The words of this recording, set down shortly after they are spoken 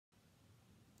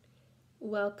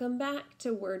Welcome back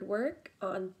to Word Work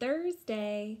on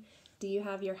Thursday. Do you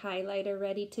have your highlighter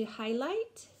ready to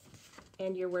highlight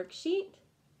and your worksheet?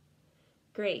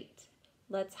 Great.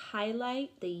 Let's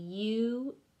highlight the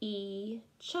U-E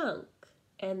chunk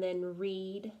and then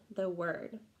read the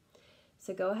word.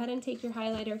 So go ahead and take your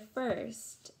highlighter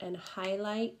first and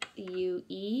highlight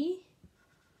U-E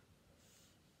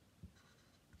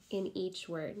in each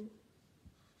word.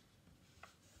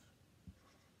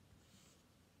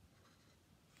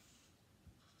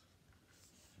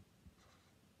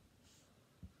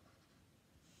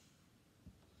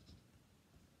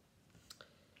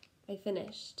 I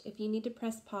finished. If you need to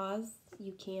press pause,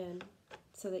 you can,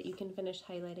 so that you can finish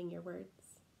highlighting your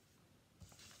words.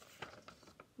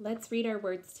 Let's read our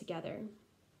words together.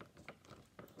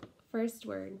 First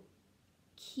word,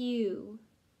 Q,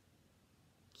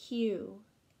 Q.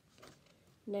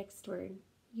 Next word,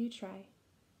 you try.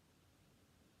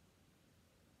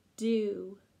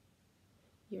 Do,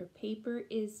 your paper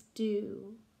is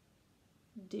due,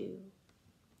 do.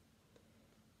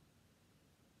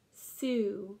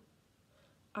 Sue,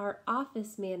 our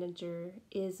office manager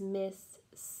is Miss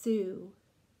Sue.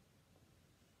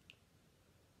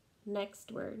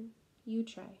 Next word, you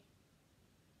try.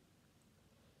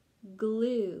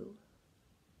 Glue,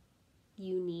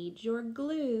 you need your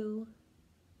glue.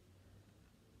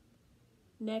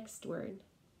 Next word,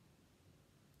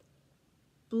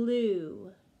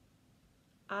 blue,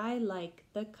 I like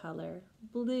the color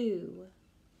blue.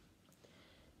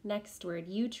 Next word,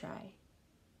 you try.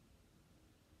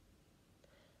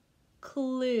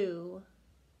 Clue,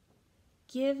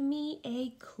 give me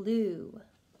a clue.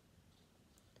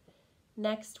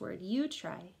 Next word, you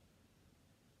try.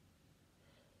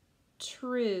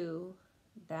 True,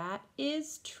 that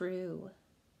is true.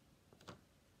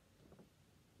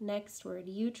 Next word,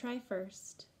 you try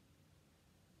first.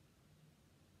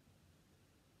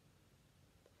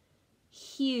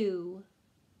 Hue,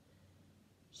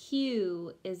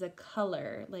 hue is a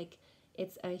color, like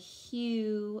it's a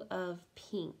hue of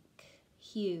pink.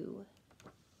 Hue.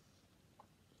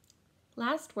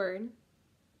 Last word,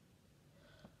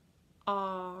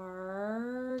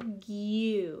 argue.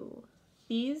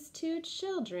 These two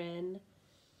children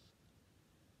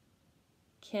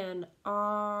can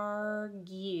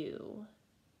argue.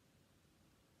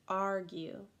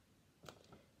 Argue.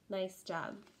 Nice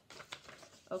job.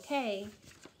 Okay,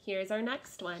 here's our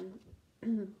next one.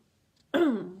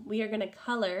 We are going to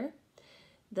color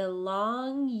the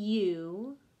long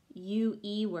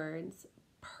U-E words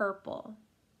purple.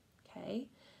 Okay,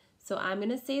 so I'm going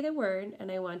to say the word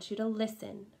and I want you to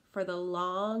listen for the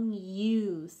long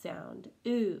U sound,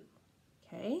 ooh.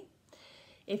 Okay,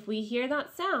 if we hear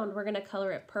that sound, we're going to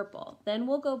color it purple. Then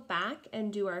we'll go back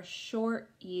and do our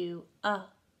short U,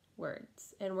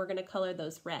 words, and we're going to color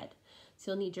those red.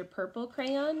 So you'll need your purple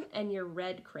crayon and your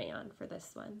red crayon for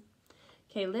this one.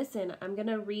 Okay, listen, I'm going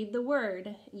to read the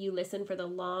word. You listen for the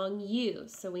long U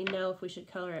so we know if we should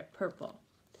color it purple.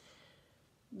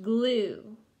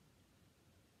 Glue.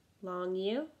 Long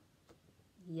U?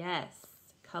 Yes.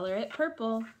 Color it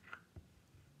purple.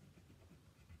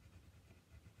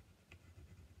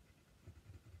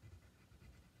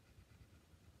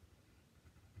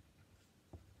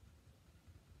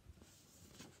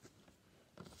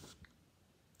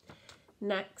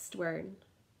 Next word,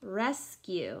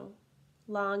 rescue.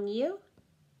 Long U?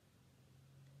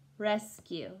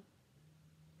 Rescue.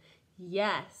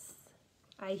 Yes,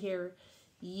 I hear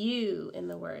U in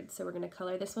the word, so we're going to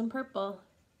color this one purple.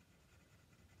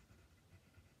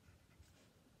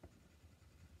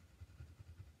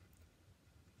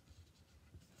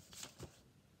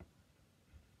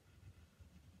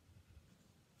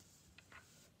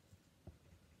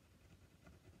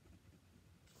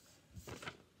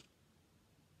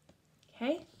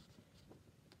 Okay.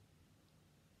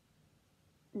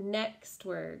 Next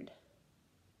word,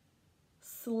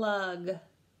 slug.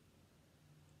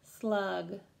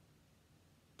 Slug.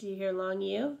 Do you hear long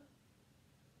U?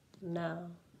 No.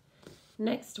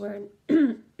 Next word,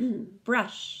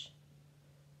 brush.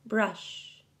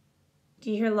 Brush.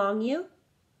 Do you hear long U?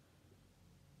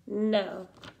 No.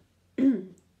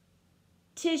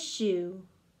 Tissue.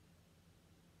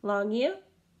 Long U?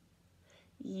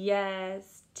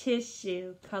 Yes,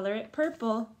 tissue. Color it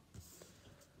purple.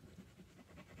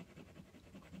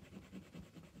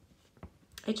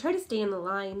 I try to stay in the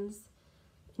lines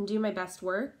and do my best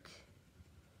work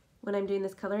when I'm doing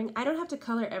this coloring. I don't have to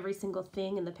color every single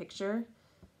thing in the picture,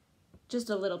 just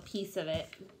a little piece of it.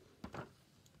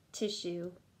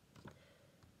 Tissue.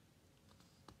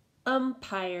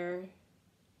 Umpire.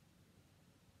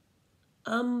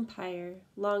 Umpire.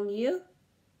 Long U?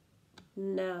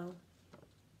 No.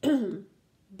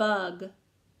 Bug.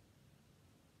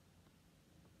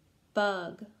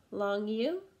 Bug. Long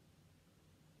U?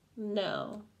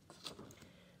 No.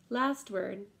 Last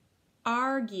word.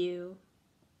 Argue.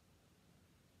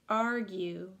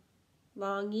 Argue.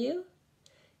 Long U?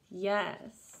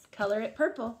 Yes. Color it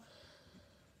purple.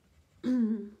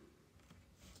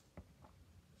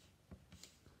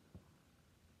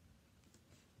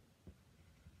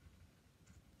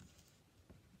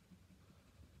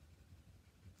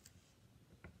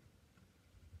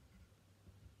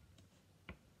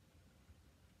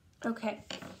 Okay.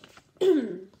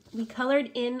 We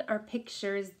colored in our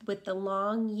pictures with the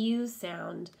long U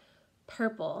sound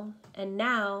purple, and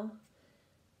now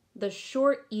the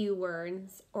short U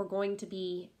words are going to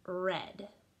be red.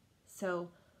 So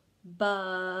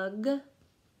bug,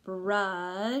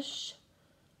 brush,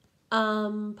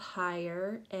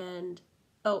 umpire, and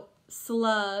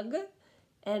slug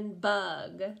and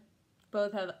bug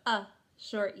both have a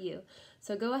short U.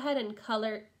 So go ahead and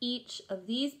color each of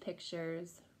these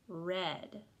pictures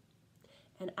red.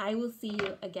 And I will see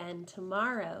you again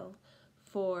tomorrow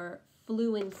for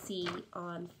Fluency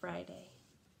on Friday.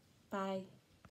 Bye.